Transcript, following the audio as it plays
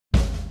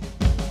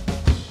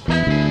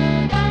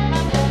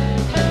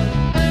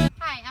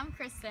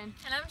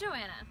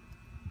Joanna,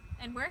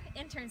 and we're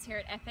interns here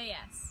at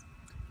FAS.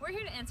 We're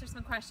here to answer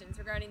some questions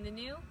regarding the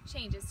new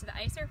changes to the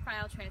ISIR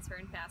file transfer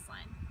in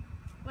FastLine.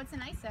 What's an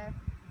ISIR?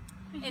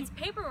 It's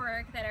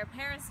paperwork that our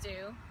parents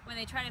do when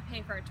they try to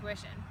pay for our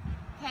tuition.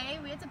 Pay?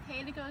 We have to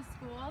pay to go to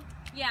school?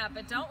 Yeah,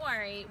 but don't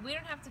worry, we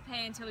don't have to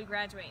pay until we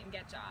graduate and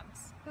get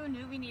jobs. Who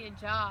knew we needed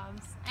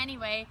jobs?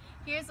 Anyway,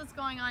 here's what's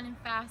going on in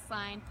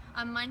FastLine.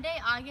 On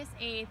Monday, August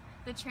 8th,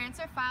 the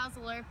Transfer Files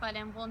alert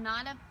button will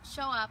not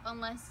show up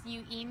unless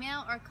you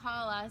email or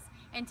call us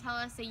and tell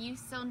us that you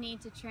still need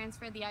to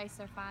transfer the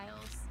ISIR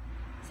files.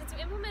 Since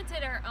we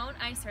implemented our own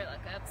ISIR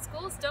lookup,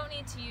 schools don't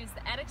need to use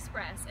the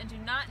EdExpress and do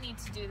not need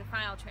to do the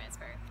file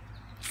transfer.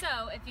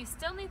 So, if you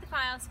still need the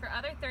files for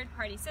other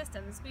third-party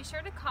systems, be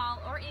sure to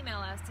call or email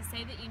us to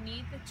say that you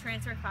need the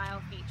transfer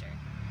file feature.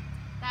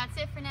 That's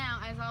it for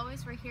now. As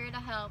always, we're here to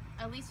help,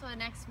 at least for the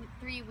next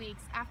 3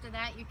 weeks. After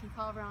that, you can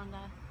call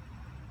Rhonda.